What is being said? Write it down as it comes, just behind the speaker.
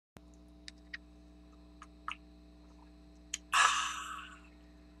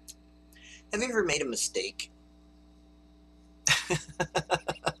Have you ever made a mistake?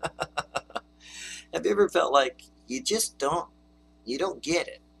 Have you ever felt like you don't get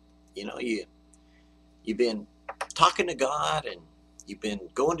it? You've been talking to God, and you've been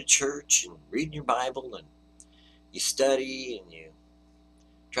going to church and reading your Bible, and you study and you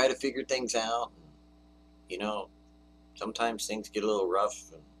try to figure things out, and you know, sometimes things get a little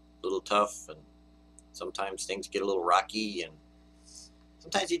rough and a little tough, and sometimes things get a little rocky, and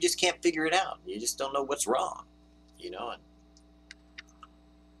sometimes you just can't figure it out. You just don't know what's wrong, and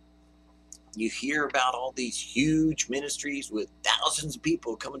you hear about all these huge ministries with thousands of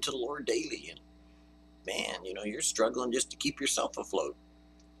people coming to the Lord daily, and man, you're struggling just to keep yourself afloat.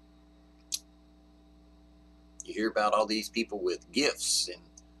 You hear about all these people with gifts and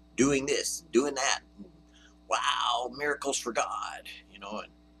doing this, doing that. And wow, miracles for God, and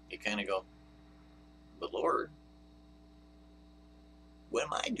you kind of go, but Lord, what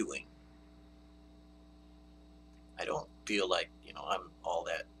am I doing? I don't feel like, I'm all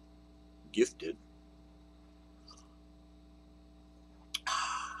that gifted.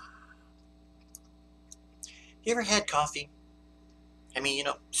 You ever had coffee? I mean,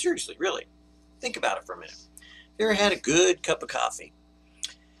 seriously, really, think about it for a minute. You ever had a good cup of coffee?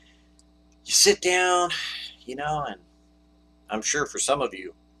 You sit down, and I'm sure for some of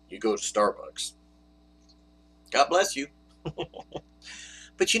you, you go to Starbucks. God bless you.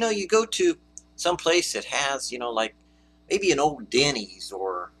 But you go to some place that has, like maybe an old Denny's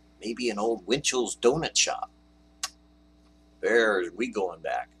or maybe an old Winchell's donut shop. There's we going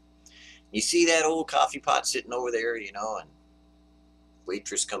back. You see that old coffee pot sitting over there, and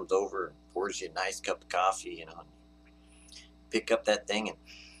waitress comes over and pours you a nice cup of coffee, and pick up that thing,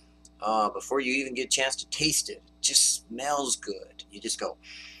 and before you even get a chance to taste it, it just smells good. You just go,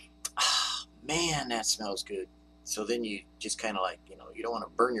 ah, man, that smells good. So then you just kind of like, you don't want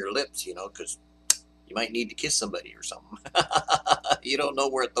to burn your lips, because you might need to kiss somebody or something. You don't know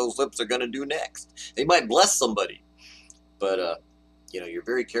what those lips are going to do next. They might bless somebody, but you're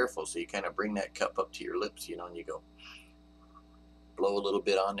very careful. So you kind of bring that cup up to your lips, and you go blow a little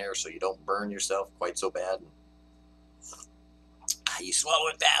bit on there so you don't burn yourself quite so bad. And you swallow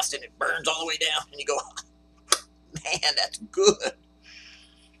it fast and it burns all the way down, and you go, man, that's good.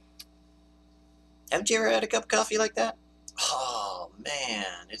 Haven't you ever had a cup of coffee like that? Oh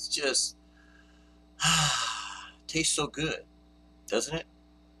man, it's just tastes so good, doesn't it?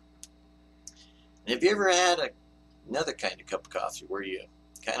 And have you ever had another kind of cup of coffee where you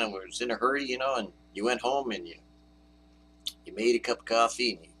kind of was in a hurry, and you went home and you made a cup of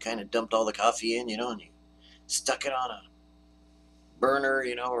coffee and you kind of dumped all the coffee in, and you stuck it on a burner,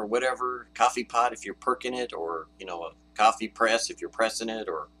 or whatever, coffee pot if you're perking it, or a coffee press if you're pressing it,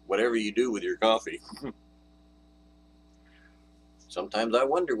 or whatever you do with your coffee. Sometimes I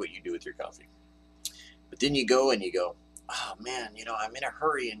wonder what you do with your coffee. But then you go and you go, oh man, I'm in a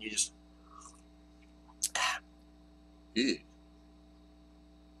hurry, and you just, ew,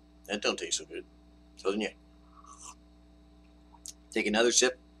 that don't taste so good. So then you take another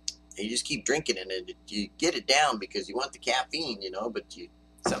sip, and you just keep drinking it, and you get it down because you want the caffeine, but you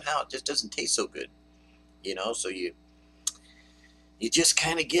somehow it just doesn't taste so good, so you just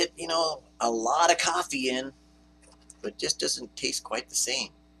kind of get, a lot of coffee in, but just doesn't taste quite the same.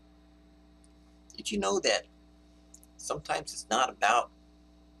 Did you know that sometimes it's not about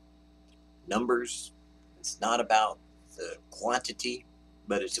numbers, it's not about the quantity,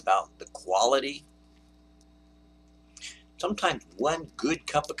 but it's about the quality? Sometimes one good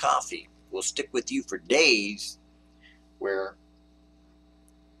cup of coffee will stick with you for days, where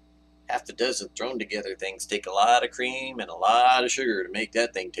half a dozen thrown together things take a lot of cream and a lot of sugar to make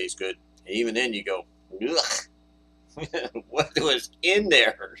that thing taste good. And even then you go, ugh, what was in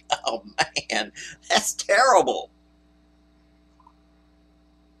there? Oh man, that's terrible.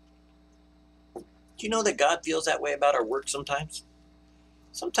 Do you know that God feels that way about our work sometimes?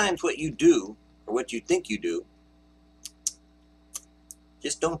 Sometimes what you do, or what you think you do,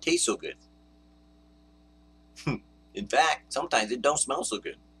 just don't taste so good. In fact, sometimes it don't smell so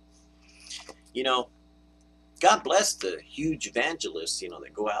good. You know, God bless the huge evangelists,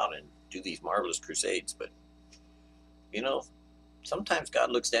 that go out and do these marvelous crusades, but you know, sometimes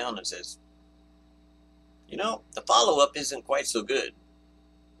God looks down and says, the follow-up isn't quite so good.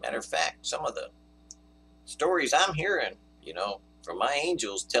 Matter of fact, some of the stories I'm hearing, from my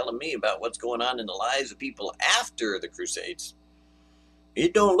angels telling me about what's going on in the lives of people after the crusades,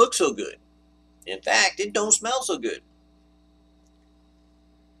 it don't look so good. In fact, it don't smell so good.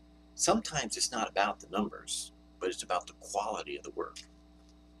 Sometimes it's not about the numbers, but it's about the quality of the work.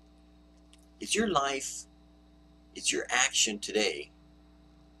 Is your life, is your action today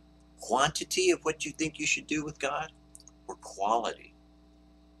Quantity of what you think you should do with God, or quality?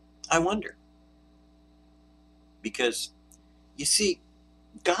 I wonder. Because, you see,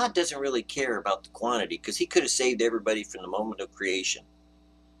 God doesn't really care about the quantity, because he could have saved everybody from the moment of creation.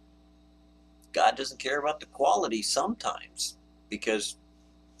 God doesn't care about the quality sometimes, because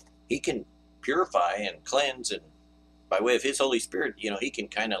he can purify and cleanse, and by way of his Holy Spirit, he can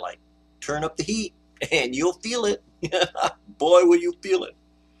kind of like turn up the heat and you'll feel it. Boy, will you feel it.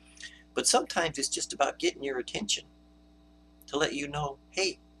 But sometimes it's just about getting your attention to let you know,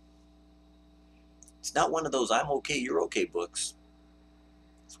 hey, it's not one of those I'm okay, you're okay books.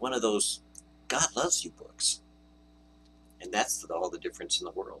 It's one of those God loves you books. And that's all the difference in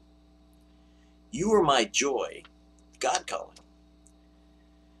the world. You are my joy, God calling.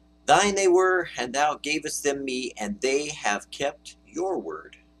 Thine they were, and thou gavest them me, and they have kept your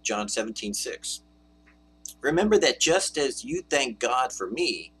word. John 17:6. Remember that just as you thank God for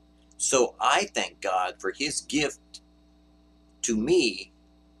me, so I thank God for his gift to me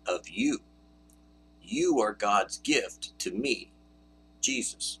of you. You are God's gift to me,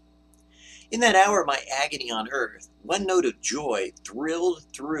 Jesus. In that hour of my agony on earth, one note of joy thrilled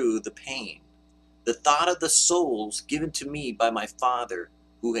through the pain. The thought of the souls given to me by my Father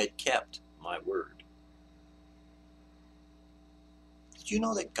who had kept my word. Did you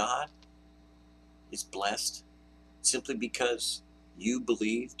know that God is blessed simply because you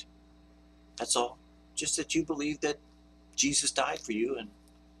believed? That's all. Just that you believed that Jesus died for you, and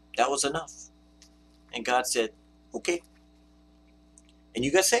that was enough. And God said, okay. And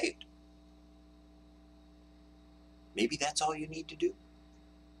you got saved. Maybe that's all you need to do.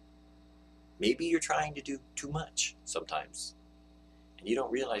 Maybe you're trying to do too much sometimes, and you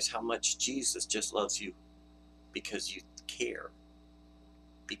don't realize how much Jesus just loves you because you care,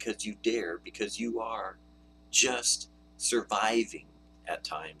 because you dare, because you are just surviving at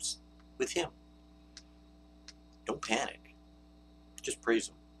times with him. Don't panic. Just praise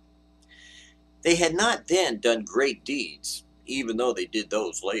him. They had not then done great deeds, even though they did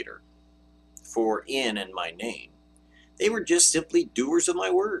those later, for in and my name. They were just simply doers of my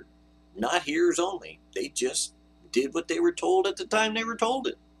word, not hearers only. They just did what they were told at the time they were told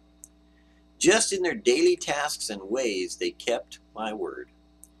it. Just in their daily tasks and ways, they kept my word.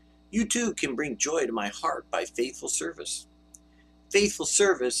 You too can bring joy to my heart by faithful service. Faithful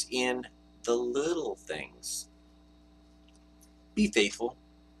service in the little things. Be faithful.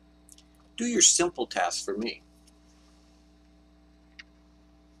 Do your simple tasks for me.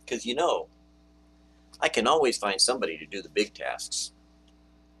 Because I can always find somebody to do the big tasks.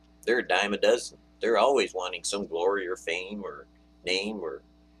 They're a dime a dozen. They're always wanting some glory or fame or name or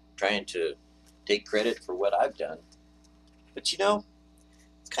trying to take credit for what I've done. But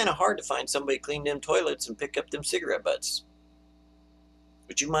it's kind of hard to find somebody to clean them toilets and pick up them cigarette butts.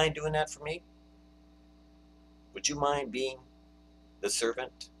 Would you mind doing that for me? Would you mind being the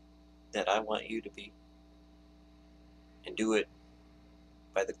servant that I want you to be? And do it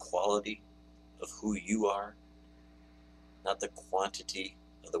by the quality of who you are, not the quantity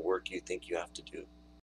of the work you think you have to do.